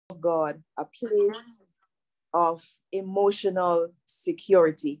God, a place of emotional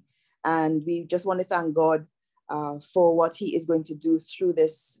security. And we just want to thank God for what he is going to do through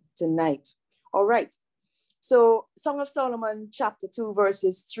this tonight. All right. So Song of Solomon, chapter 2,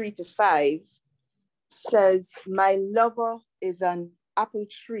 verses 3 to 5 says, my lover is an apple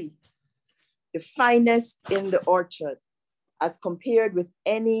tree, the finest in the orchard, as compared with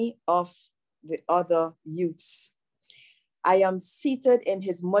any of the other youths. I am seated in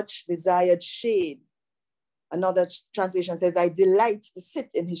his much desired shade. Another translation says, I delight to sit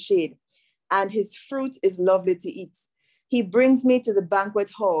in his shade, and his fruit is lovely to eat. He brings me to the banquet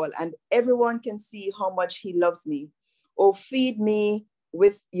hall, and everyone can see how much he loves me. Oh, feed me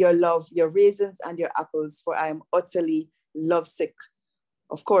with your love, your raisins and your apples, for I am utterly lovesick.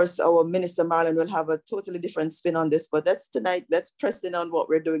 Of course, our minister Marlon will have a totally different spin on this, but let's press in on what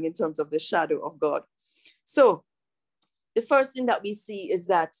we're doing in terms of the shadow of God. So the first thing that we see is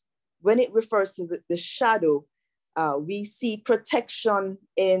that when it refers to the shadow, we see protection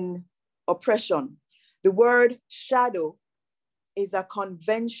in oppression. The word shadow is a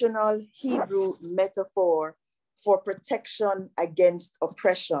conventional Hebrew metaphor for protection against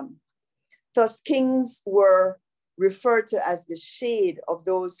oppression. Thus, kings were referred to as the shade of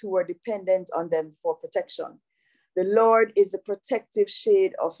those who were dependent on them for protection. The Lord is the protective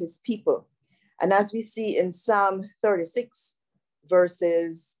shade of his people. And as we see in Psalm 36,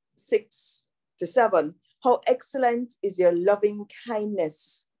 verses 6 to 7, how excellent is your loving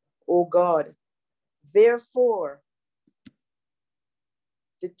kindness, O God. Therefore,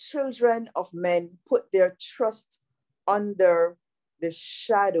 the children of men put their trust under the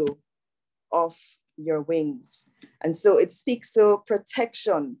shadow of your wings. And so it speaks to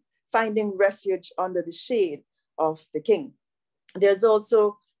protection, finding refuge under the shade of the king. There's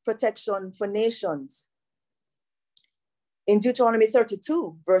also protection for nations. In Deuteronomy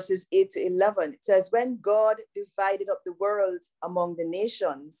 32, verses 8 to 11, it says, when God divided up the world among the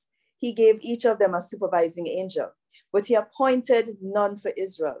nations, he gave each of them a supervising angel, but he appointed none for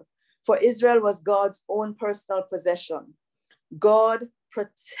Israel. For Israel was God's own personal possession. God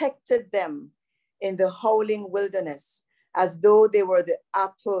protected them in the howling wilderness as though they were the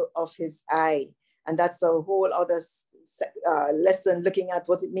apple of his eye. And that's a whole other lesson looking at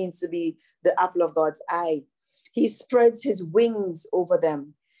what it means to be the apple of God's eye. He spreads his wings over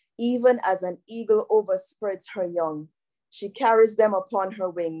them, even as an eagle overspreads her young. She carries them upon her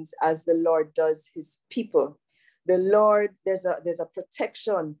wings as the Lord does his people. The Lord, there's a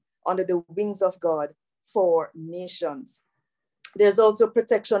protection under the wings of God for nations. There's also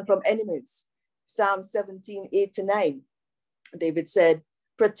protection from enemies. Psalm 17, 8 to 9. David said,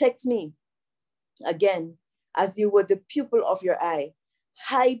 protect me again as you were the pupil of your eye.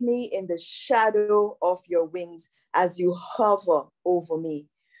 Hide me in the shadow of your wings as you hover over me.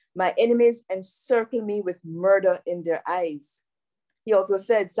 My enemies encircle me with murder in their eyes. He also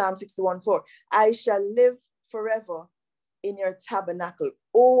said, Psalm 61:4, I shall live forever in your tabernacle.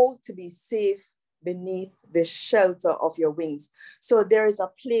 Oh, to be safe beneath the shelter of your wings. So there is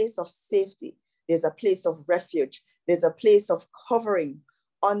a place of safety. There's a place of refuge. There's a place of covering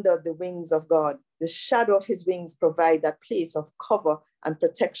under the wings of God. The shadow of his wings provide that place of cover and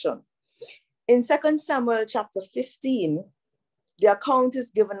protection. In 2 Samuel chapter 15, the account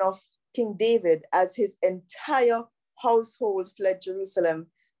is given of King David as his entire household fled Jerusalem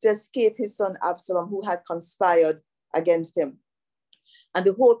to escape his son Absalom, who had conspired against him. And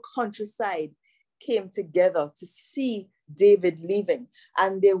the whole countryside came together to see David leaving,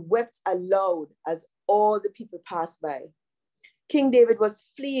 and they wept aloud as all the people passed by. King David was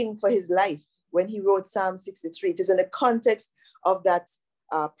fleeing for his life when he wrote Psalm 63. It is in the context of that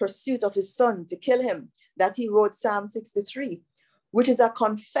pursuit of his son to kill him that he wrote Psalm 63, which is a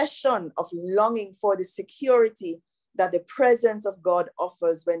confession of longing for the security that the presence of God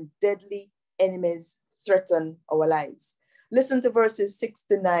offers when deadly enemies threaten our lives. Listen to verses 6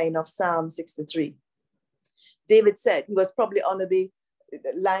 to 9 of Psalm 63. David said, he was probably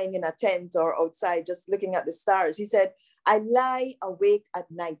lying in a tent or outside just looking at the stars. He said, I lie awake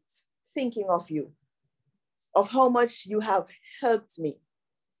at night thinking of you, of how much you have helped me,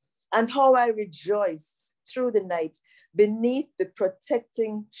 and how I rejoice through the night beneath the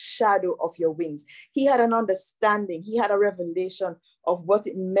protecting shadow of your wings. He had an understanding, he had a revelation of what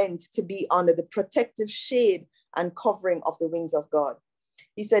it meant to be under the protective shade and covering of the wings of God.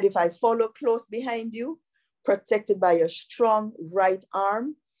 He said, if I follow close behind you, protected by your strong right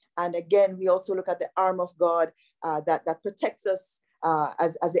arm. And again, we also look at the arm of God that protects us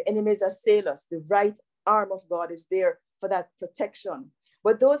as the enemies assail us. The right arm of God is there for that protection.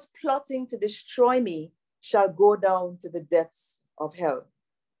 But those plotting to destroy me shall go down to the depths of hell.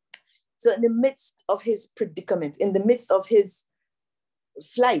 So in the midst of his predicament, in the midst of his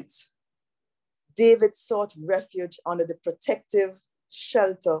flight, David sought refuge under the protective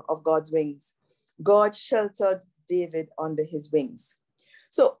shelter of God's wings. God sheltered David under his wings.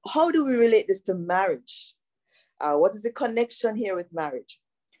 So how do we relate this to marriage? What is the connection here with marriage?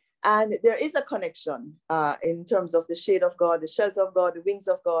 And there is a connection in terms of the shade of God, the shelter of God, the wings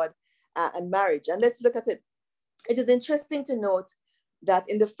of God, and marriage. And let's look at it. It is interesting to note that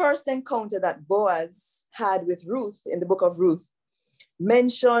in the first encounter that Boaz had with Ruth in the book of Ruth,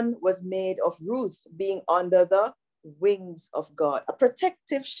 mention was made of Ruth being under the wings of God, a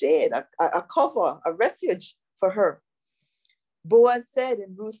protective shade, a cover, a refuge for her. Boaz said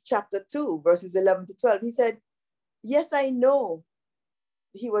in Ruth chapter 2, verses 11 to 12, he said, yes, I know.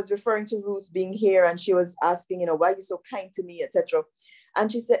 He was referring to Ruth being here, and she was asking, why are you so kind to me, etc.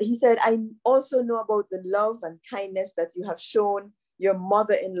 And he said, I also know about the love and kindness that you have shown your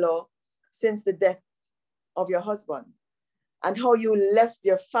mother-in-law since the death of your husband, and how you left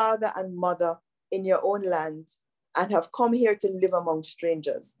your father and mother in your own land and have come here to live among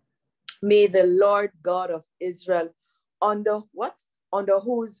strangers. May the Lord God of Israel, under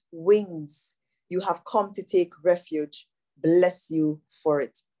whose wings you have come to take refuge, bless you for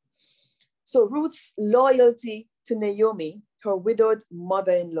it. So Ruth's loyalty to Naomi, her widowed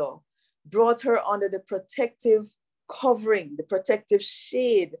mother-in-law, brought her under the protective covering, the protective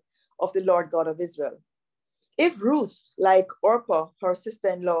shade of the Lord God of Israel. If Ruth, like Orpah, her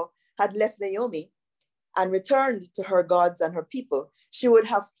sister-in-law, had left Naomi and returned to her gods and her people, she would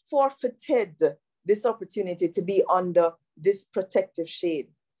have forfeited this opportunity to be under this protective shade.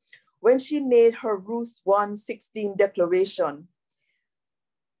 When she made her Ruth 1:16 declaration,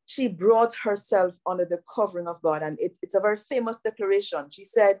 she brought herself under the covering of God. And it's a very famous declaration. She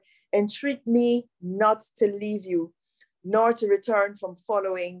said, entreat me not to leave you, nor to return from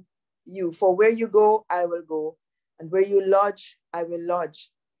following you. For where you go, I will go. And where you lodge, I will lodge.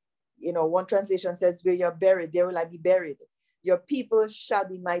 One translation says, where you're buried, there will I be buried. Your people shall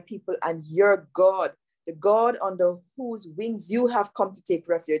be my people, and your God, the God under whose wings you have come to take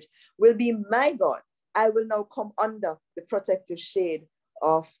refuge, will be my God. I will now come under the protective shade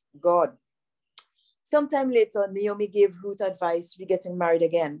of God. Sometime later, Naomi gave Ruth advice re getting married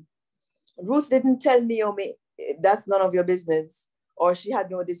again. Ruth didn't tell Naomi, that's none of your business, or she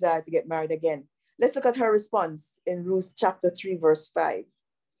had no desire to get married again. Let's look at her response in Ruth chapter 3, verse 5.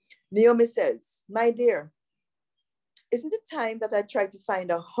 Naomi says, my dear, isn't it time that I try to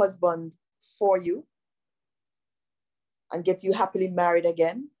find a husband for you and get you happily married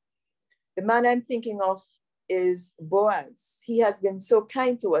again? The man I'm thinking of is Boaz. He has been so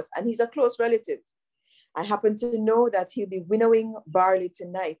kind to us, and he's a close relative. I happen to know that he'll be winnowing barley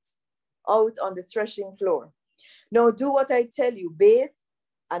tonight out on the threshing floor. Now do what I tell you, bathe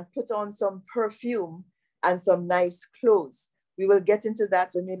and put on some perfume and some nice clothes. We will get into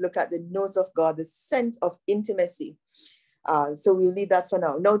that when we look at the notes of God, the scent of intimacy. So we'll leave that for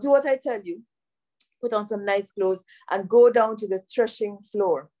now. Now do what I tell you. Put on some nice clothes and go down to the threshing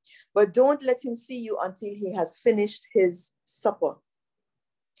floor. But don't let him see you until he has finished his supper.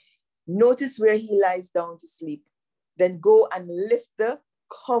 Notice where he lies down to sleep. Then go and lift the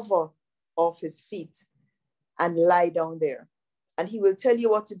cover off his feet and lie down there. And he will tell you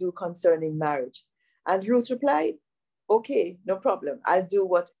what to do concerning marriage. And Ruth replied, okay, no problem. I'll do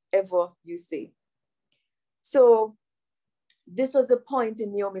whatever you say. So this was a point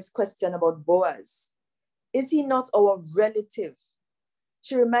in Naomi's question about Boaz. Is he not our relative?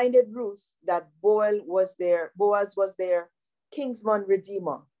 She reminded Ruth that Boaz was their kinsman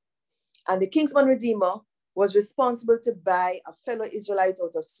redeemer. And the kinsman redeemer was responsible to buy a fellow Israelite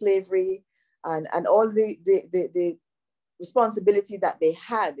out of slavery and all the responsibility that they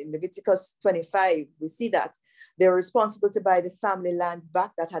had. In Leviticus 25, we see that they were responsible to buy the family land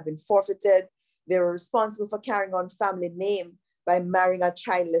back that had been forfeited. They were responsible for carrying on family name by marrying a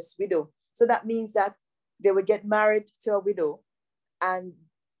childless widow. So that means that they would get married to a widow, and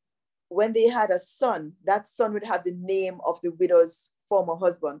when they had a son, that son would have the name of the widow's former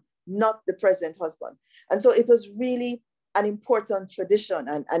husband, not the present husband. And so it was really an important tradition,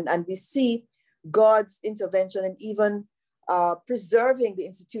 and we see God's intervention and even preserving the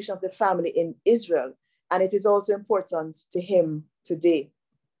institution of the family in Israel. And it is also important to him today.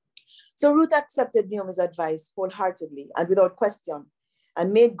 So Ruth accepted Naomi's advice wholeheartedly and without question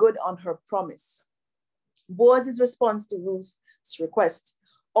and made good on her promise. Boaz's response to Ruth's request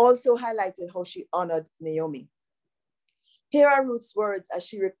also highlighted how she honored Naomi. Here are Ruth's words as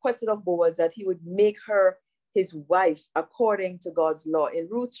she requested of Boaz that he would make her his wife according to God's law. In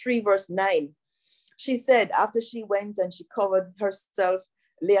Ruth 3, verse 9, she said, after she went and she covered herself,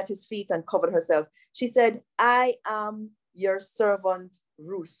 lay at his feet and covered herself. She said, I am your servant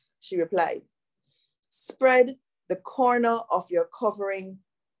Ruth, she replied. Spread the corner of your covering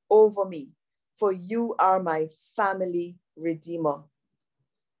over me, for you are my family redeemer.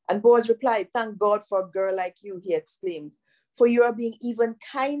 And Boaz replied, thank God for a girl like you, he exclaimed, for you are being even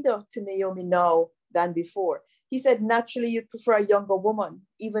kinder to Naomi now than before. He said, naturally, you'd prefer a younger woman,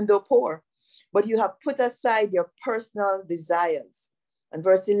 even though poor, but you have put aside your personal desires. And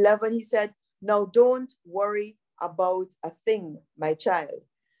verse 11, he said, now don't worry about a thing, my child.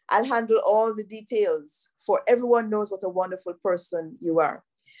 I'll handle all the details, for everyone knows what a wonderful person you are.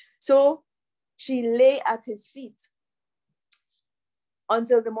 So she lay at his feet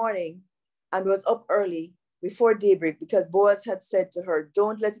until the morning and was up early before daybreak, because Boaz had said to her,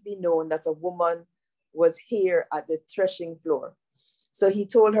 don't let it be known that a woman was here at the threshing floor. So he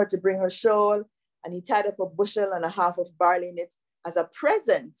told her to bring her shawl, and he tied up a bushel and a half of barley in it as a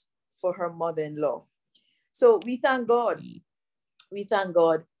present for her mother-in-law. So we thank God. We thank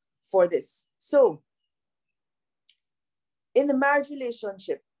God for this. So in the marriage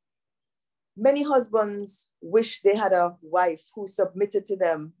relationship, many husbands wish they had a wife who submitted to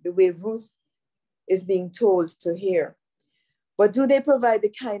them the way Ruth is being told to hear. But do they provide the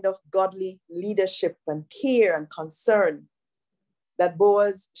kind of godly leadership and care and concern that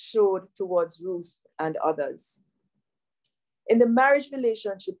Boaz showed towards Ruth and others? In the marriage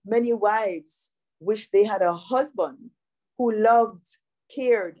relationship, many wives wish they had a husband who loved,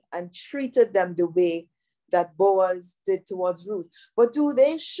 cared, and treated them the way that Boaz did towards Ruth. But do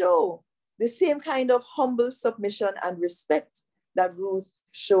they show the same kind of humble submission and respect that Ruth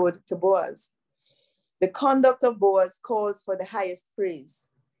showed to Boaz? The conduct of Boaz calls for the highest praise.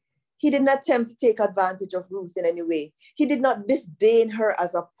 He did not attempt to take advantage of Ruth in any way. He did not disdain her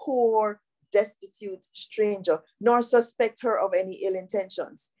as a poor, destitute stranger, nor suspect her of any ill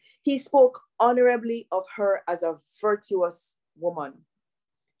intentions. He spoke honorably of her as a virtuous woman.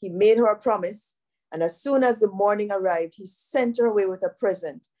 He made her a promise, and as soon as the morning arrived, he sent her away with a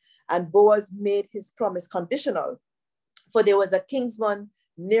present, and Boaz made his promise conditional, for there was a kinsman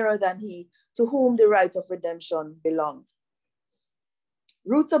nearer than he, to whom the right of redemption belonged.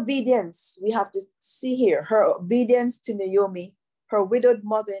 Ruth's obedience, we have to see here, her obedience to Naomi, her widowed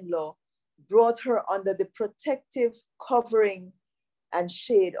mother-in-law, brought her under the protective covering and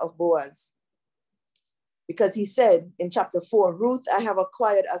shade of Boaz. Because he said in chapter 4, Ruth I have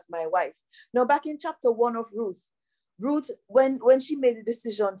acquired as my wife. Now back in chapter 1 of Ruth, when she made the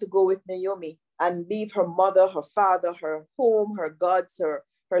decision to go with Naomi and leave her mother, her father, her home, her gods,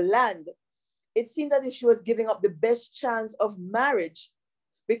 her land, it seemed that if she was giving up the best chance of marriage.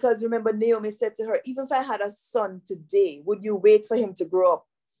 Because remember, Naomi said to her, even if I had a son today, would you wait for him to grow up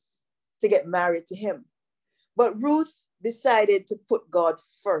to get married to him? But Ruth decided to put God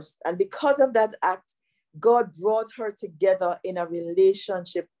first. And because of that act, God brought her together in a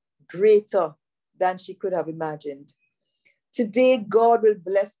relationship greater than she could have imagined. Today, God will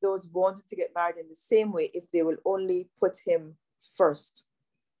bless those wanting to get married in the same way if they will only put him first.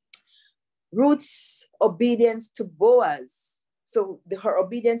 Ruth's obedience to Boaz, so her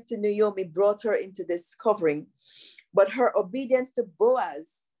obedience to Naomi brought her into this covering, but her obedience to Boaz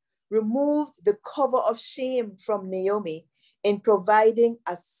removed the cover of shame from Naomi in providing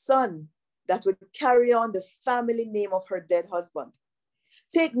a son that would carry on the family name of her dead husband.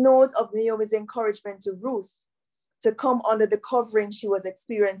 Take note of Naomi's encouragement to Ruth to come under the covering she was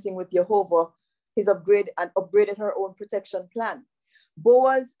experiencing with Jehovah, his upgraded her own protection plan.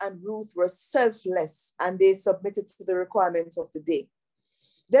 Boaz and Ruth were selfless, and they submitted to the requirements of the day.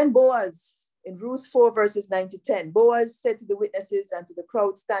 Then Boaz, in Ruth 4 verses 9 to 10, Boaz said to the witnesses and to the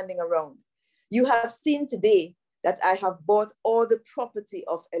crowd standing around, you have seen today that I have bought all the property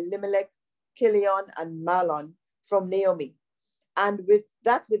of Elimelech, Kilion, and Mahlon from Naomi. And with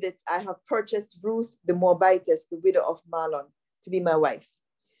it, I have purchased Ruth the Moabitess, the widow of Mahlon, to be my wife,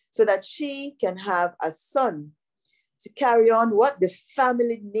 so that she can have a son to carry on what? The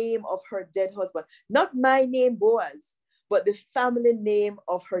family name of her dead husband. Not my name, Boaz, but the family name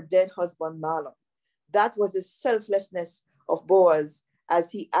of her dead husband, Mahlon. That was the selflessness of Boaz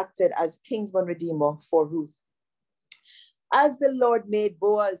as he acted as kinsman redeemer for Ruth. As the Lord made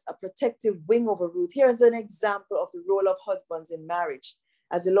Boaz a protective wing over Ruth, here's an example of the role of husbands in marriage,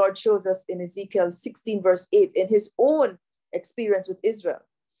 as the Lord shows us in Ezekiel 16 verse 8, in his own experience with Israel.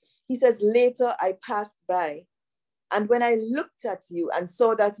 He says, later I passed by, and when I looked at you and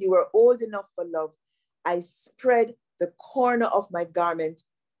saw that you were old enough for love, I spread the corner of my garment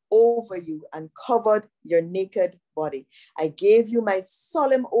over you and covered your naked body. I gave you my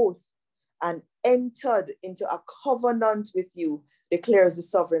solemn oath and entered into a covenant with you declares the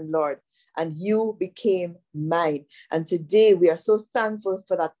sovereign Lord. And you became mine. And today we are so thankful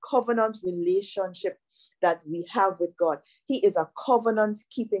for that covenant relationship that we have with God. He is a covenant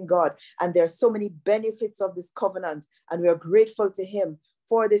keeping God. And there are so many benefits of this covenant. And we are grateful to him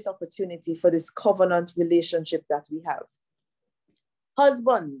for this opportunity, for this covenant relationship that we have.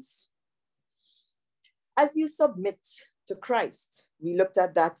 Husbands, as you submit to Christ, we looked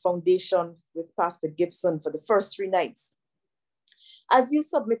at that foundation with Pastor Gibson for the first 3 nights. As you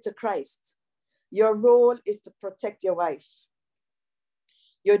submit to Christ, your role is to protect your wife.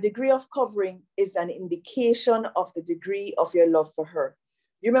 Your degree of covering is an indication of the degree of your love for her.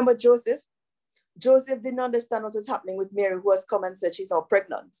 You remember Joseph? Joseph didn't understand what was happening with Mary, who has come and said she's now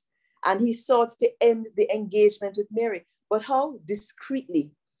pregnant. And he sought to end the engagement with Mary. But how?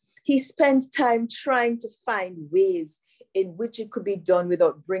 Discreetly. He spent time trying to find ways in which it could be done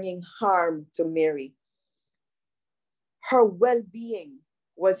without bringing harm to Mary. Her well-being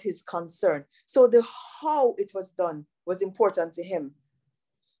was his concern. So the how it was done was important to him.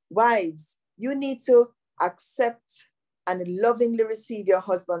 Wives, you need to accept and lovingly receive your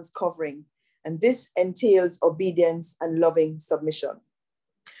husband's covering. And this entails obedience and loving submission.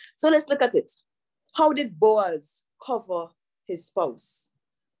 So let's look at it. How did Boaz cover his spouse?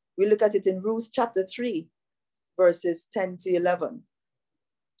 We look at it in Ruth chapter 3, verses 10 to 11.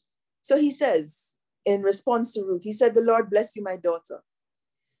 So he says, in response to Ruth, he said, "The Lord bless you, my daughter."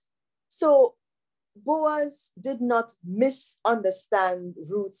 So Boaz did not misunderstand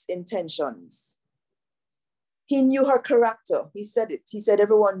Ruth's intentions. He knew her character. He said it. He said,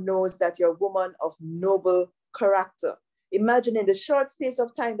 "Everyone knows that you're a woman of noble character." Imagine in the short space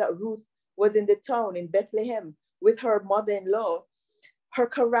of time that Ruth was in the town in Bethlehem with her mother-in-law, her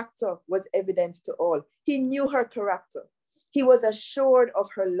character was evident to all. He knew her character. He was assured of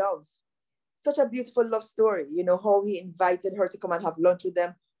her love. Such a beautiful love story, you know, how he invited her to come and have lunch with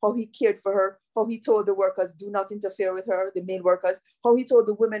them, how he cared for her, how he told the workers, do not interfere with her, the male workers, how he told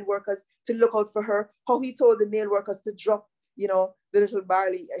the women workers to look out for her, how he told the male workers to drop, you know, the little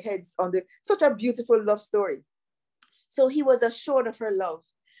barley heads on the, such a beautiful love story. So he was assured of her love.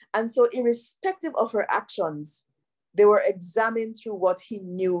 And so irrespective of her actions, they were examined through what he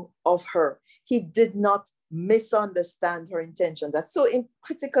knew of her. He did not misunderstand her intentions. That's so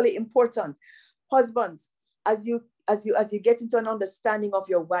critically important. Husbands, as you get into an understanding of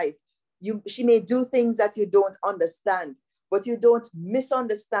your wife, she may do things that you don't understand, but you don't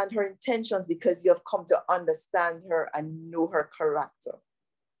misunderstand her intentions because you have come to understand her and know her character.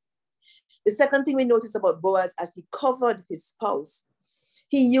 The second thing we notice about Boaz, as he covered his spouse,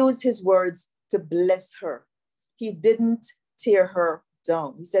 he used his words to bless her. He didn't tear her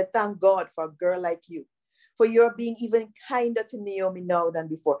down. He said, "Thank God for a girl like you, for you're being even kinder to Naomi now than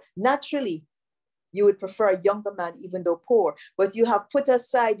before." Naturally, you would prefer a younger man, even though poor, but you have put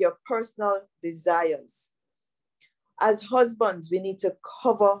aside your personal desires. As husbands, we need to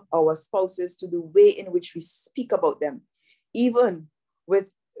cover our spouses to the way in which we speak about them. Even with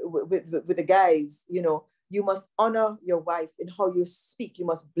the guys, you know, you must honor your wife in how you speak. You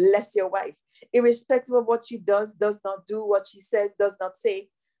must bless your wife. Irrespective of what she does not do, what she says, does not say,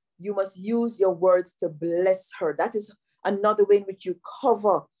 you must use your words to bless her. That is another way in which you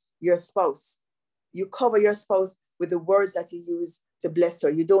cover your spouse. You cover your spouse with the words that you use to bless her.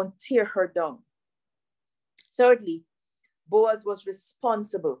 You don't tear her down. Thirdly, Boaz was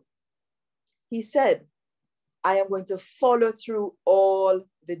responsible. He said, "I am going to follow through all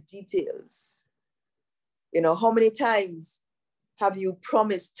the details." You know, how many times have you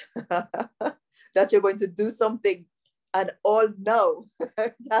promised that you're going to do something and all no,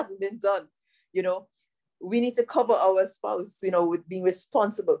 it hasn't been done? You know, we need to cover our spouse, you know, with being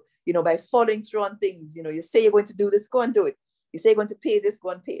responsible, you know, by following through on things. You know, you say you're going to do this, go and do it. You say you're going to pay this, go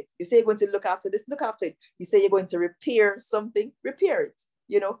and pay it. You say you're going to look after this, look after it. You say you're going to repair something, repair it.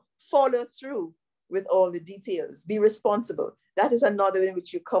 You know, follow through with all the details. Be responsible. That is another way in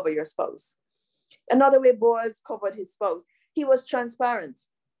which you cover your spouse. Another way Boaz covered his spouse, he was transparent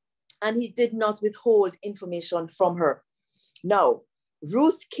and he did not withhold information from her. Now,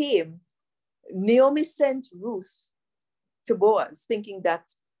 Ruth came, Naomi sent Ruth to Boaz, thinking that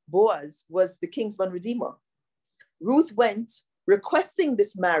Boaz was the kinsman redeemer. Ruth went requesting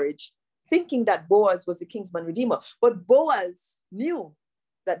this marriage, thinking that Boaz was the kinsman redeemer. But Boaz knew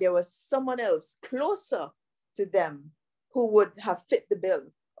that there was someone else closer to them who would have fit the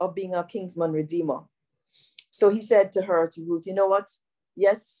bill of being a kinsman redeemer. So he said to her, to Ruth, "You know what?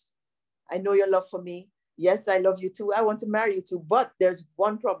 Yes, I know your love for me. Yes, I love you too. I want to marry you too. But there's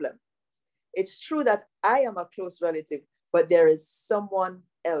one problem. It's true that I am a close relative, but there is someone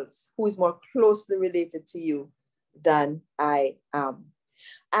else who is more closely related to you than I am.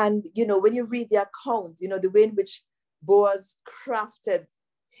 And, when you read the account, the way in which Boaz crafted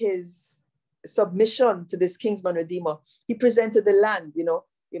his submission to this kinsman redeemer, he presented the land,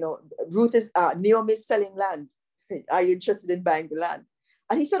 Ruth is, Naomi is selling land. Are you interested in buying the land?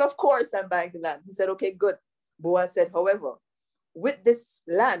 And he said, of course I'm buying the land. He said, okay, good. Boaz said, however, with this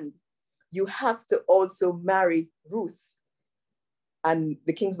land, you have to also marry Ruth. And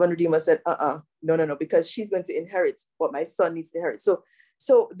the kinsman redeemer said, no, because she's going to inherit what my son needs to inherit. So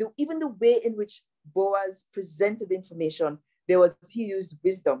even the way in which Boaz presented the information, he used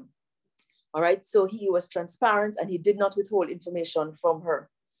wisdom. All right. So he was transparent and he did not withhold information from her.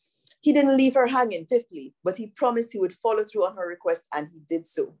 He didn't leave her hanging, fifthly, but he promised he would follow through on her request, and he did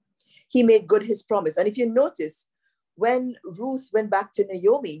so. He made good his promise. And if you notice, when Ruth went back to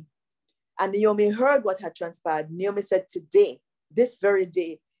Naomi and Naomi heard what had transpired, Naomi said, today, this very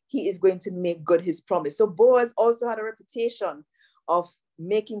day, he is going to make good his promise. So Boaz also had a reputation of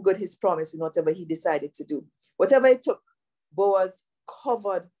making good his promise in whatever he decided to do. Whatever it took, Boaz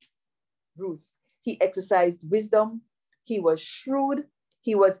covered Ruth. He exercised wisdom. He was shrewd.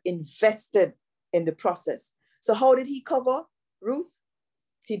 He was invested in the process. So how did he cover Ruth?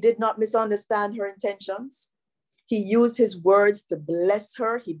 He did not misunderstand her intentions. He used his words to bless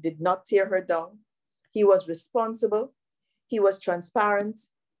her. He did not tear her down. He was responsible. He was transparent.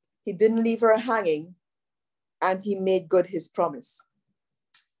 He didn't leave her hanging, and he made good his promise.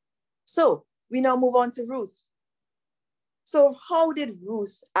 So we now move on to Ruth. So how did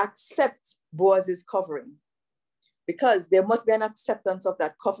Ruth accept Boaz's covering? Because there must be an acceptance of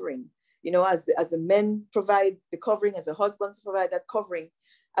that covering. As the men provide the covering, as the husbands provide that covering,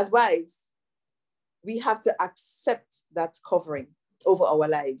 as wives, we have to accept that covering over our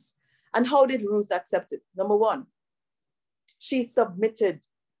lives. And how did Ruth accept it? Number one, she submitted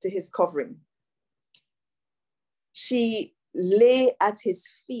to his covering. She lay at his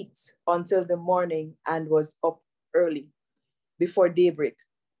feet until the morning and was up early before daybreak.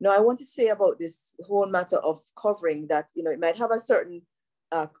 Now, I want to say about this whole matter of covering that, it might have a certain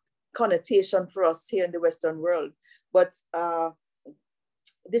connotation for us here in the Western world, but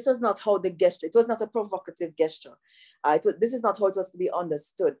this was not how the gesture, it was not a provocative gesture. This is not how it was to be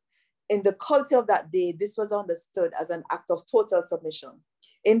understood. In the culture of that day, this was understood as an act of total submission.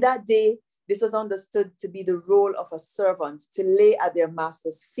 In that day, this was understood to be the role of a servant, to lay at their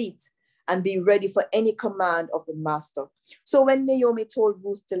master's feet and be ready for any command of the master. So when Naomi told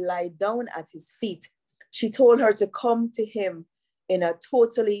Ruth to lie down at his feet, she told her to come to him in a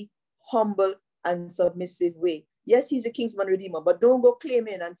totally humble and submissive way. Yes, he's a kinsman redeemer, but don't go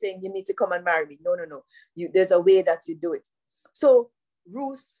claiming and saying you need to come and marry me. No. There's a way that you do it. So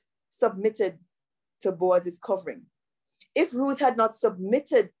Ruth submitted to Boaz's covering. If Ruth had not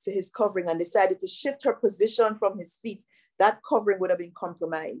submitted to his covering and decided to shift her position from his feet, that covering would have been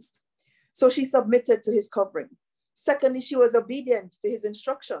compromised. So she submitted to his covering. Secondly, she was obedient to his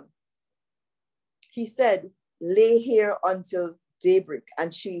instruction. He said, lay here until daybreak,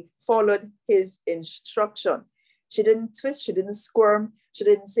 and she followed his instruction. She didn't twist, she didn't squirm, she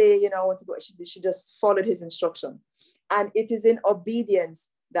didn't say, I want to go. She just followed his instruction. And it is in obedience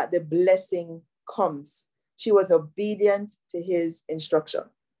that the blessing comes. She was obedient to his instruction.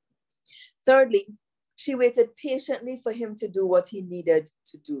 Thirdly, she waited patiently for him to do what he needed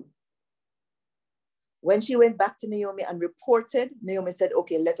to do. When she went back to Naomi and reported, Naomi said,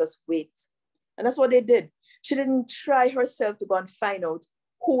 okay, let us wait. And that's what they did. She didn't try herself to go and find out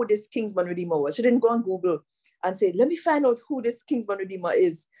who this kinsman redeemer was. She didn't go on Google and say, let me find out who this kinsman redeemer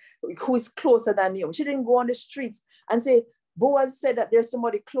is, who is closer than Naomi. She didn't go on the streets and say, Boaz said that there's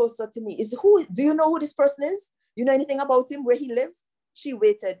somebody closer to me. Do you know who this person is? You know anything about him, where he lives? She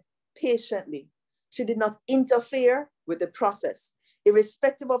waited patiently. She did not interfere with the process.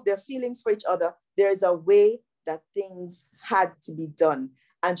 Irrespective of their feelings for each other, there is a way that things had to be done.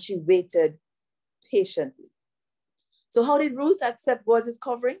 And she waited patiently. So how did Ruth accept Boaz's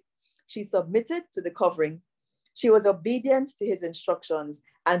covering? She submitted to the covering. She was obedient to his instructions,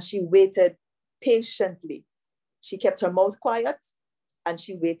 and she waited patiently. She kept her mouth quiet and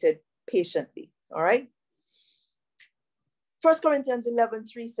she waited patiently. All right. 1 Corinthians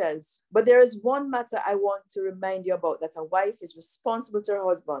 11:3 says, but there is one matter I want to remind you about, that a wife is responsible to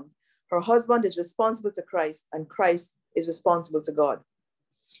her husband is responsible to Christ, and Christ is responsible to God.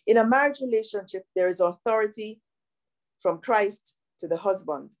 In a marriage relationship, there is authority from Christ to the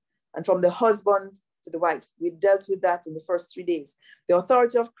husband, and from the husband to the wife. We dealt with that in the first 3 days. The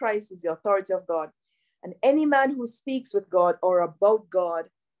authority of Christ is the authority of God. And any man who speaks with God or about God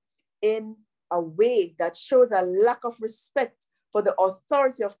in a way that shows a lack of respect for the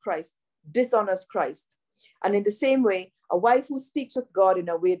authority of Christ dishonors Christ. And in the same way, a wife who speaks with God in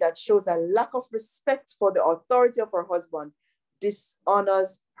a way that shows a lack of respect for the authority of her husband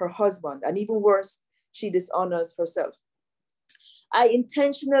dishonors her husband. And even worse, she dishonors herself. I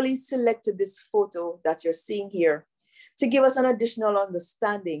intentionally selected this photo that you're seeing here to give us an additional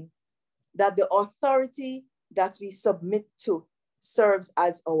understanding that the authority that we submit to serves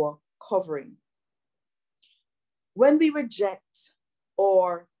as our covering. When we reject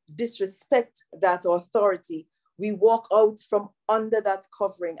or disrespect that authority, we walk out from under that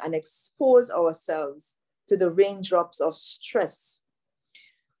covering and expose ourselves to the raindrops of stress.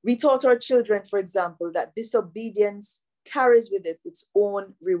 We taught our children, for example, that disobedience carries with it its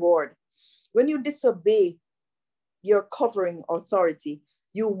own reward. When you disobey your covering authority,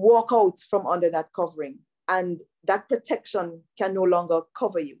 you walk out from under that covering, and that protection can no longer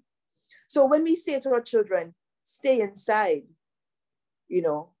cover you. So when we say to our children, stay inside,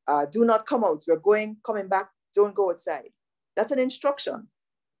 do not come out, coming back, don't go outside. That's an instruction.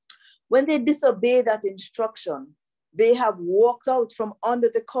 When they disobey that instruction, they have walked out from under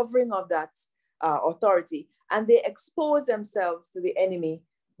the covering of that authority, and they expose themselves to the enemy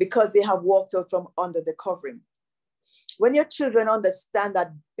because they have walked out from under the covering. When your children understand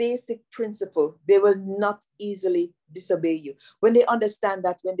that basic principle, they will not easily disobey you. When they understand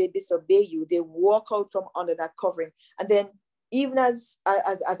that when they disobey you, they walk out from under that covering. And then even as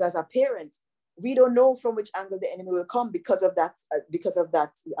a parent, we don't know from which angle the enemy will come because of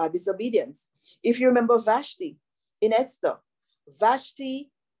that disobedience. If you remember Vashti in Esther,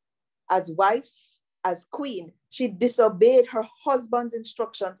 Vashti as wife, as queen, she disobeyed her husband's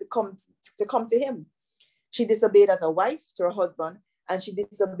instruction to come to him. She disobeyed as a wife to her husband, and she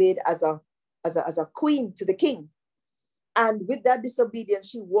disobeyed as a queen to the king. And with that disobedience,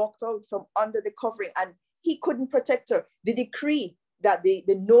 she walked out from under the covering, and he couldn't protect her. The decree that the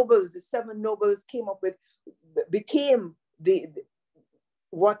nobles, the 7 nobles came up with, became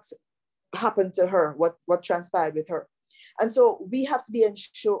what happened to her, what transpired with her. And so we have to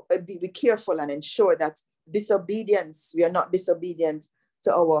be careful and ensure that we are not disobedient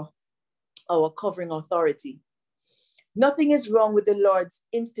to our covering authority. Nothing is wrong with the Lord's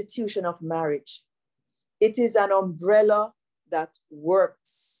institution of marriage. It is an umbrella that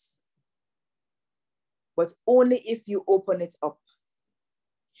works, but only if you open it up.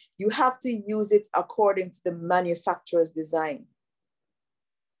 You have to use it according to the manufacturer's design.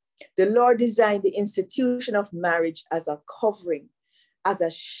 The Lord designed the institution of marriage as a covering, as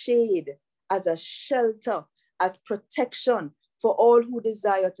a shade, as a shelter, as protection for all who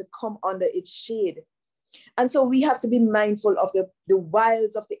desire to come under its shade. And so we have to be mindful of the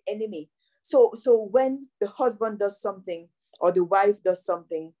wiles of the enemy. So when the husband does something or the wife does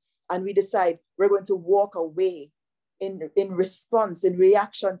something, and we decide we're going to walk away in response, in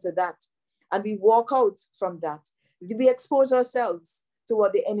reaction to that, and we walk out from that, we expose ourselves to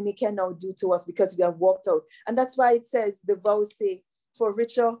what the enemy can now do to us because we have walked out. And that's why it says, the vows say, for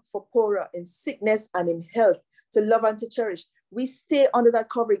richer, for poorer, in sickness and in health, to love and to cherish. We stay under that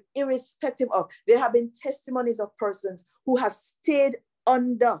covering, irrespective of. There have been testimonies of persons who have stayed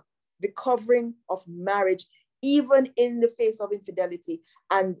under the covering of marriage, even in the face of infidelity.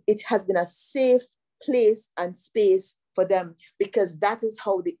 And it has been a safe place and space for them, because that is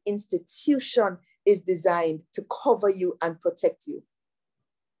how the institution is designed to cover you and protect you.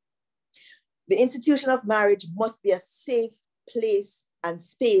 The institution of marriage must be a safe place and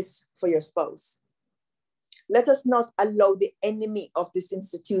space for your spouse. Let us not allow the enemy of this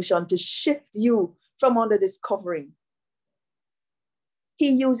institution to shift you from under this covering. He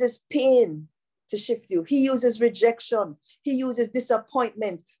uses pain to shift you. He uses rejection. He uses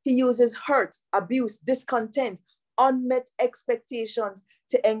disappointment. He uses hurt, abuse, discontent, unmet expectations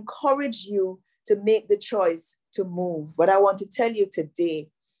to encourage you to make the choice to move. But I want to tell you today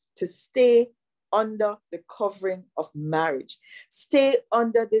to stay under the covering of marriage. Stay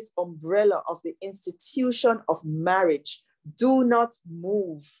under this umbrella of the institution of marriage. Do not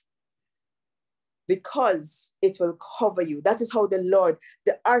move, because it will cover you. That is how the Lord,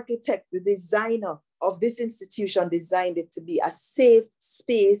 the architect, the designer of this institution, designed it to be a safe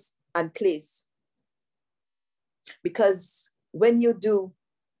space and place. Because when you do,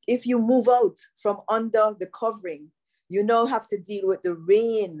 if you move out from under the covering, you now have to deal with the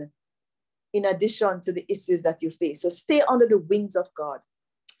rain in addition to the issues that you face. So stay under the wings of God.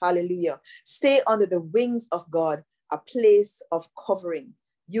 Hallelujah. Stay under the wings of God, a place of covering.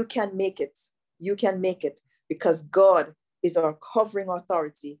 You can make it. You can make it, because God is our covering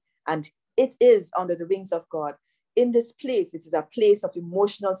authority, and it is under the wings of God. In this place, it is a place of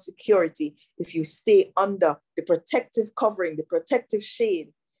emotional security if you stay under the protective covering, the protective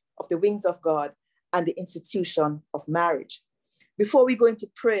shade of the wings of God. and the institution of marriage. Before we go into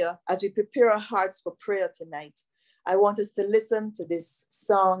prayer, as we prepare our hearts for prayer tonight, I want us to listen to this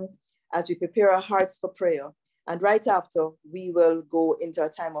song as we prepare our hearts for prayer. And right after, we will go into our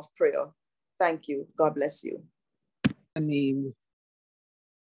time of prayer. Thank you. God bless you. Name.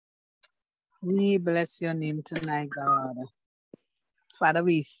 We bless your name tonight, God. Father,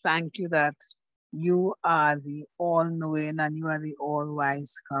 we thank you that you are the all-knowing and you are the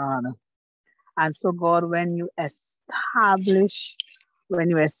all-wise God. And so, God, when you establish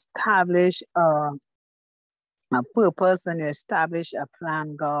a purpose and you establish a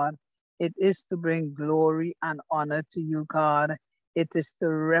plan, God, it is to bring glory and honor to you, God. It is to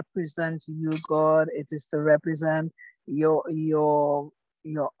represent you, God. It is to represent your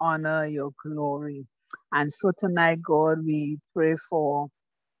honor, your glory. And so tonight, God, we pray for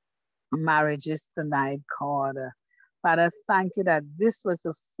marriages tonight, God. Father, thank you that this was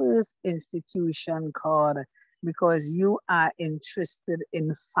the first institution, God, because you are interested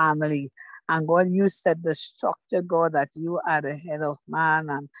in family. And God, you said the structure, God, that you are the head of man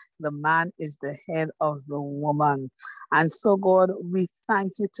and the man is the head of the woman. And so, God, we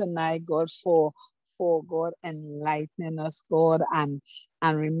thank you tonight, God, for God enlightening us, God, and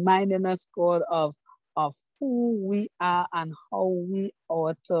reminding us, God, of who we are and how we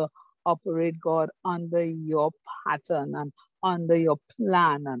ought to operate, God, under your pattern and under your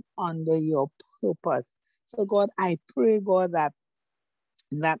plan and under your purpose. So, God, I pray, God, that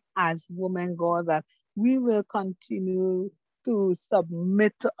as women, God, that we will continue to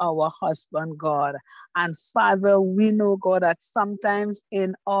submit to our husband, God. And Father, we know, God, that sometimes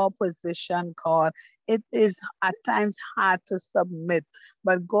in our position, God, it is at times hard to submit.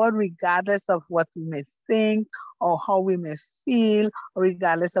 But God, regardless of what we may think or how we may feel, or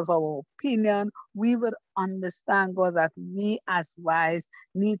regardless of our opinion, we would understand, God, that we as wives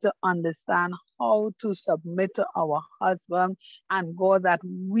need to understand how to submit to our husband, and God, that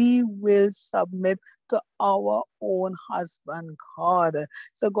we will submit to our own husband, God.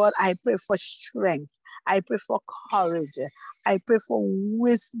 So God, I pray for strength. I pray for courage. I pray for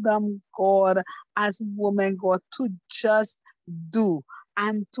wisdom, God, as women, God, to just do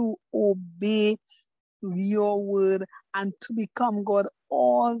and to obey your word and to become, God,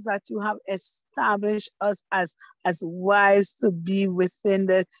 all that you have established us as wives to be within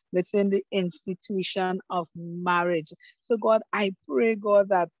the institution of marriage. So God, I pray, God,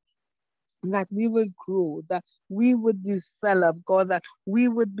 that we would grow, that we would develop, God, that we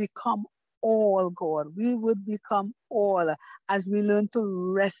would become all, God. We would become all as we learn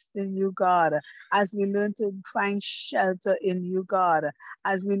to rest in you, God, as we learn to find shelter in you, God,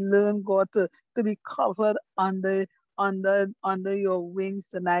 as we learn, God, to be covered under your wings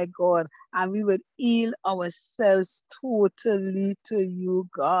tonight, God, and we would yield ourselves totally to you,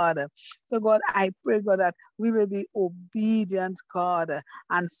 God. So God, I pray, God, that we will be obedient, God,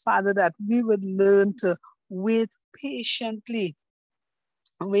 and Father, that we would learn to wait patiently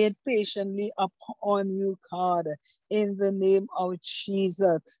upon you, God, in the name of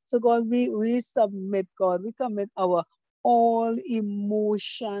Jesus. So God, we submit, God, we commit our all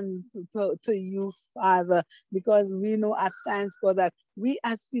emotion to you, Father, because we know at times, God, that we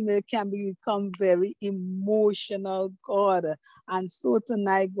as female can become very emotional, God. And so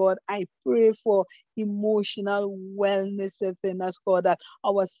tonight, God, I pray for emotional wellness within us, God, that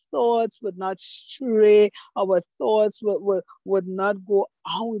our thoughts would not stray, our thoughts would not go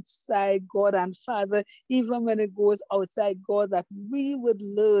outside, God. And Father, even when it goes outside, God, that we would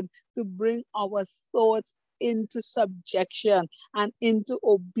learn to bring our thoughts into subjection and into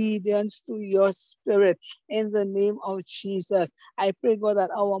obedience to your spirit in the name of Jesus. I pray, God,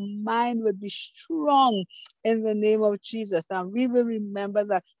 that our mind would be strong in the name of Jesus, and we will remember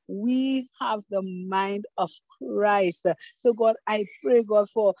that we have the mind of Christ. So God, I pray, God,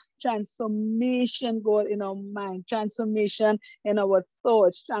 for transformation, God, in our mind, transformation in our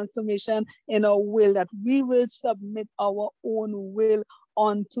thoughts, transformation in our will, that we will submit our own will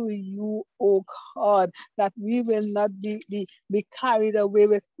unto you, oh God, that we will not be carried away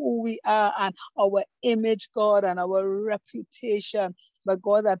with who we are and our image, God, and our reputation, but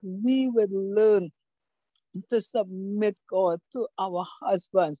God, that we would learn to submit, God, to our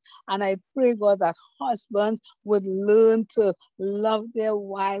husbands. And I pray, God, that husbands would learn to love their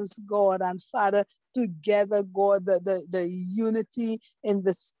wives, God, and Father, together, God, the unity in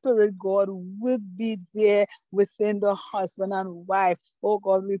the spirit, God, would be there within the husband and wife. Oh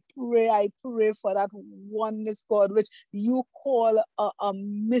God, I pray for that oneness, God, which you call a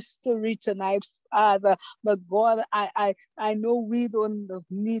mystery tonight, Father. But God, I know we don't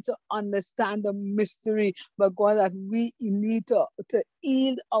need to understand the mystery, but God, that we need to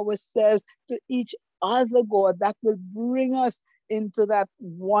yield ourselves to each other, God, that will bring us into that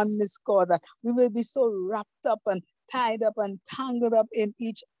oneness, God, that we will be so wrapped up and tied up and tangled up in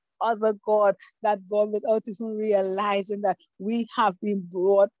each other, God, that God, without even realizing that we have been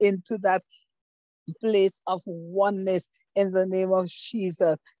brought into that place of oneness in the name of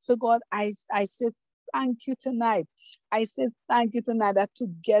Jesus. So God, I say thank you tonight. I say thank you tonight that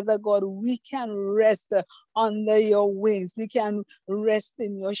together, God, we can rest under your wings. We can rest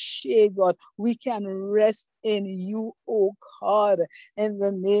in your shade, God. We can rest in you, oh God, in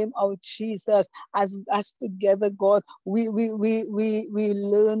the name of Jesus. As together, God, we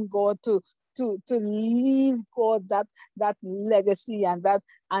learn, God, to leave, God, that legacy and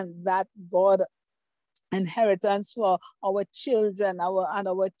that God inheritance for our children,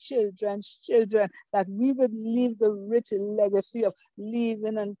 our children's children, that we would leave the rich legacy of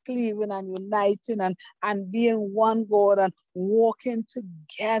living and cleaving and uniting and being one, God, and walking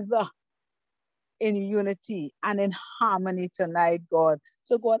together in unity and in harmony tonight, God.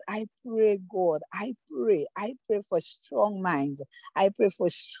 So God, I pray, God, I pray for strong minds. I pray for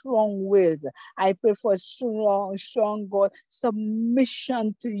strong wills. I pray for strong, God,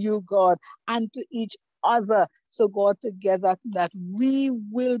 submission to you, God, and to each other. So God, together that we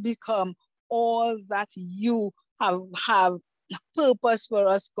will become all that you have purpose for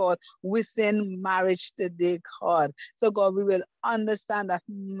us, God, within marriage today, God. So God, we will understand that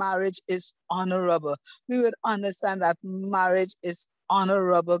marriage is honorable. We will understand that marriage is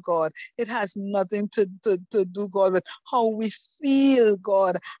honorable, God. It has nothing to do, God, with how we feel,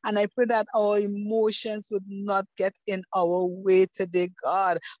 God. And I pray that our emotions would not get in our way today,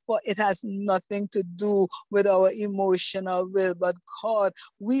 God, for it has nothing to do with our emotional will. But God,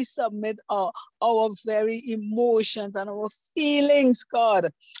 we submit our very emotions and our feelings, God,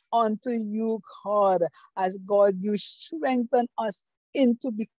 unto you, God, as God, you strengthen us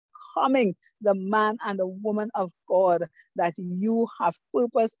into becoming the man and the woman of God that you have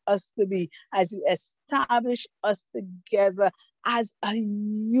purposed us to be, as you establish us together as a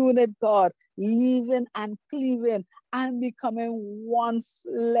unit, God, living and cleaving and becoming one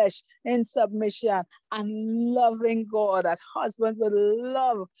flesh in submission and loving, God, that husbands will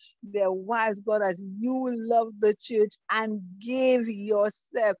love their wives, God, as you love the church and gave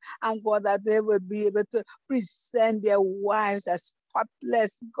yourself, and God, that they will be able to present their wives as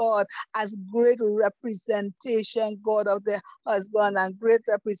spotless, God, as great representation, God, of their husband and great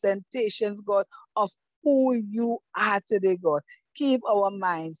representations, God, of who you are today, God. Keep our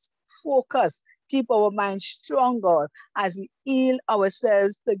minds focused. Keep our minds strong, God, as we yield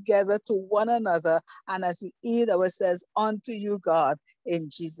ourselves together to one another and as we yield ourselves unto you, God, in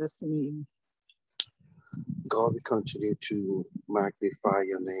Jesus' name. God, we continue to magnify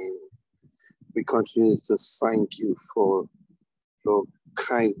your name. We continue to thank you for your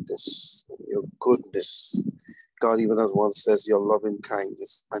kindness, your goodness. God, even as one says, your loving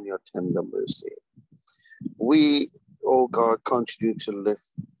kindness and your tender mercy. We, oh God, continue to lift,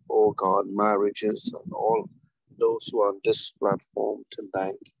 oh God, marriages and all those who are on this platform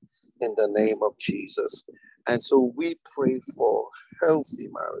tonight in the name of Jesus. And so we pray for healthy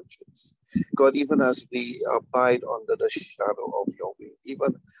marriages. God, even as we abide under the shadow of your wing,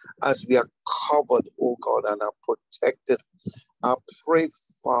 even as we are covered, oh God, and are protected, I pray,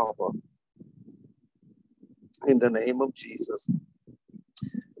 Father, in the name of Jesus,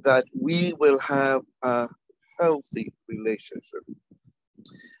 that we will have a healthy relationship.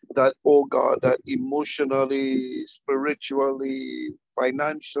 That, oh God, that emotionally, spiritually,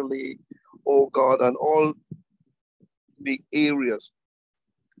 financially, oh God, and all the areas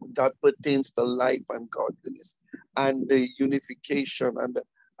that pertains to life and godliness and the unification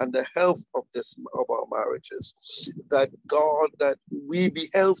and the health of our marriages, that God, that we be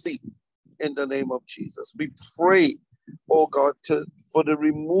healthy in the name of Jesus. We pray, oh God, for the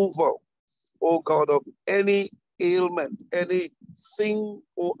removal, oh God, of any ailment, anything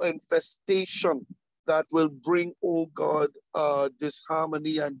or infestation that will bring, oh God,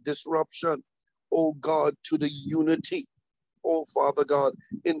 disharmony and disruption, oh God, to the unity, oh Father God,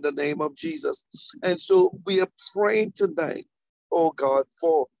 in the name of Jesus. And so we are praying tonight, oh God,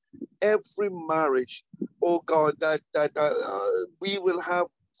 for every marriage, oh God, that we will have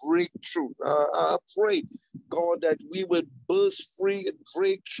breakthrough. I pray, God, that we would burst free and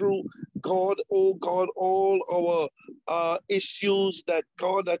break through, God, oh God, all our issues that,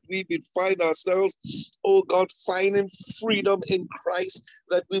 God, that we would find ourselves, oh God, finding freedom in Christ,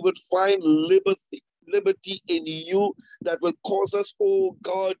 that we would find liberty in you that will cause us, oh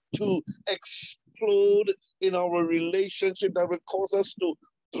God, to explode in our relationship, that will cause us to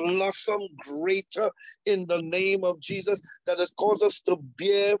blossom greater in the name of Jesus, that has caused us to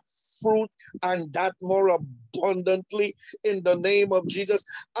bear fruit and that more abundantly in the name of Jesus.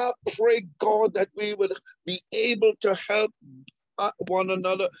 I pray, God, that we would be able to help one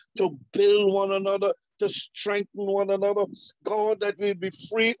another, to build one another, to strengthen one another. God, that we'll be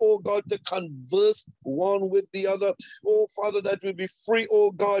free, oh God, to converse one with the other. Oh Father, that we'll be free,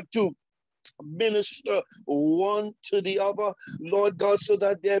 oh God, to minister one to the other, Lord God, so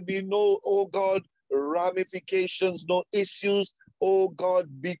that there be no, oh God, ramifications, no issues, oh God,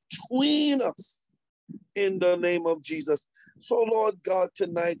 between us in the name of Jesus. So, Lord God,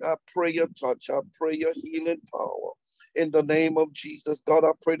 tonight I pray your touch, I pray your healing power in the name of Jesus. God,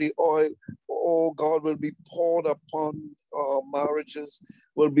 I pray the oil, oh God, will be poured upon our marriages,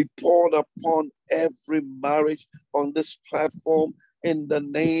 will be poured upon every marriage on this platform in the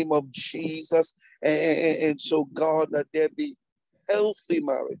name of Jesus. And so, God, that there be healthy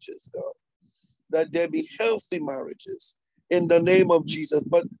marriages, God, that there be healthy marriages in the name of Jesus.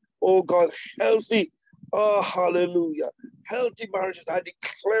 But, oh God, healthy, oh, hallelujah, healthy marriages, I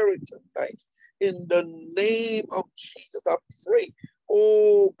declare it tonight in the name of Jesus. I pray,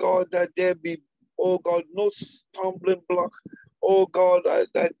 oh God, that there be, oh God, no stumbling block, oh God,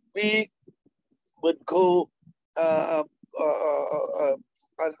 that we would go and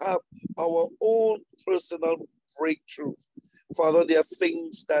have our own personal breakthroughs. Father, there are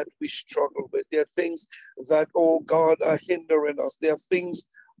things that we struggle with. There are things that, oh God, are hindering us. There are things,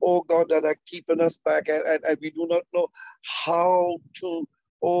 oh God, that are keeping us back, and we do not know how to,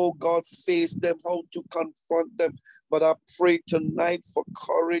 oh God, face them, how to confront them. But I pray tonight for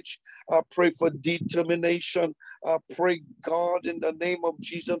courage. I pray for determination. I pray, God, in the name of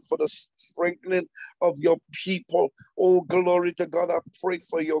Jesus, for the strengthening of your people. Oh, glory to God. I pray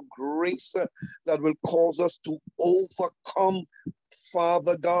for your grace that will cause us to overcome,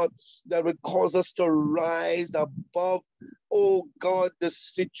 Father God, that will cause us to rise above, oh God, the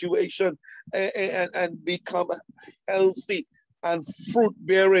situation and become healthy and fruit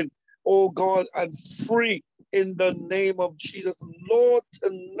bearing, oh God, and free in the name of Jesus. Lord,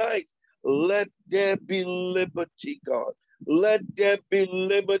 tonight, let there be liberty, God. Let there be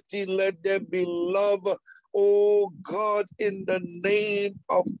liberty. Let there be love, oh God, in the name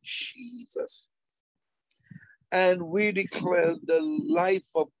of Jesus. And we declare the life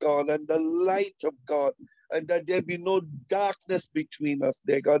of God and the light of God, and that there be no darkness between us,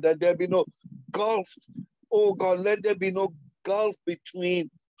 dear God, that there be no gulf, oh God, let there be no gulf between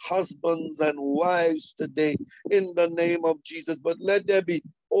husbands and wives today in the name of Jesus. But let there be,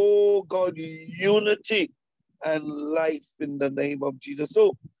 oh God, unity and life in the name of Jesus.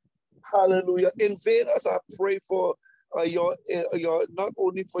 So, hallelujah. Invaders, I pray for your not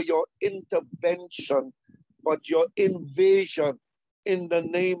only for your intervention, but your invasion in the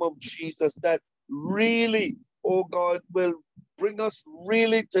name of Jesus, that really, oh God, will bring us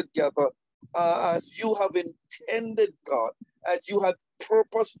really together as you have intended, God, as you had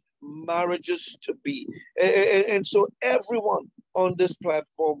purposed marriages to be. And so everyone on this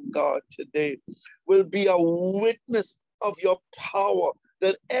platform, God, today will be a witness of your power,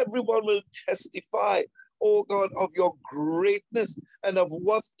 that everyone will testify, oh God, of your greatness and of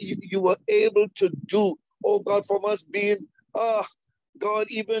what you were able to do, oh God, from us being, God,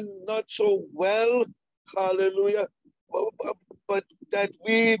 even not so well, hallelujah, but that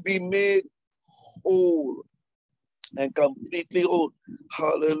we be made whole and completely whole,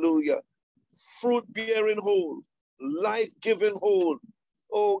 hallelujah, fruit-bearing whole, life-giving whole,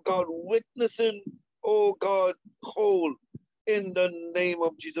 oh God, witnessing, oh God, whole, in the name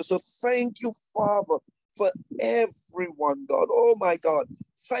of Jesus. So thank you, Father, for everyone, God. Oh my God,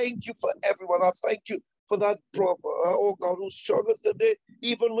 thank you for everyone. I thank you for that brother, oh God, who struggles today,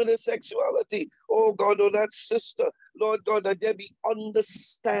 even with his sexuality. Oh God, oh that sister, Lord God, that there be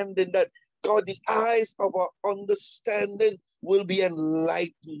understanding, that God, the eyes of our understanding will be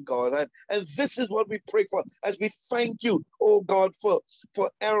enlightened, God. And this is what we pray for as we thank you, oh God, for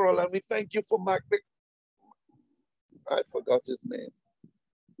Errol, and we thank you for I forgot his name.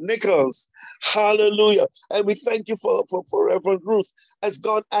 Nichols, hallelujah. And we thank you for Reverend Ruth, as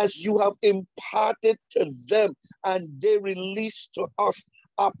God, as you have imparted to them and they release to us.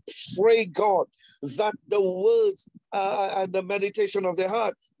 I pray, God, that the words and the meditation of their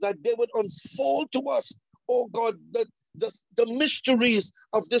heart, that they would unfold to us, oh God, the mysteries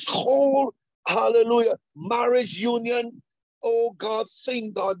of this whole, hallelujah, marriage union, oh God,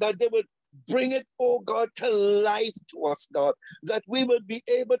 thing, God, that they would bring it, oh God, to life to us, God, that we would be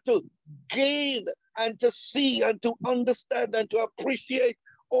able to gain and to see and to understand and to appreciate,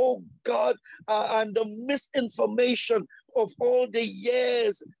 oh God, and the misinformation of all the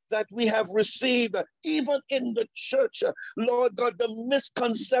years that we have received, even in the church, Lord God, the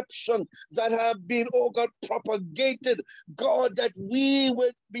misconception that have been, oh God, propagated, God, that we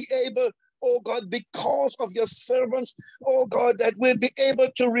would be able, oh God, because of your servants, oh God, that we'll be able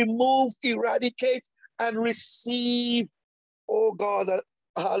to remove, eradicate, and receive, oh God,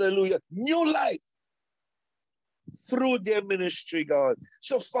 hallelujah, new life through their ministry, God.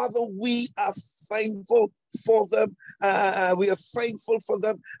 So, Father, we are thankful for them. We are thankful for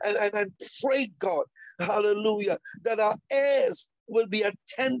them and pray, God, hallelujah, that our ears will be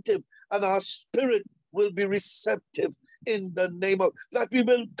attentive and our spirit will be receptive in the name of, that we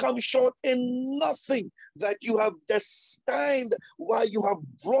will come short in nothing that you have destined while you have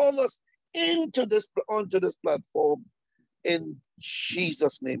brought us onto this platform in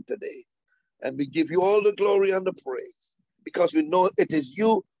Jesus' name today. And we give you all the glory and the praise because we know it is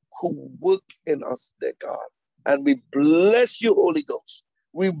you who work in us, dear God. And we bless you, Holy Ghost.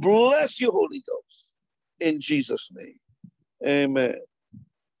 We bless you, Holy Ghost. In Jesus' name. Amen.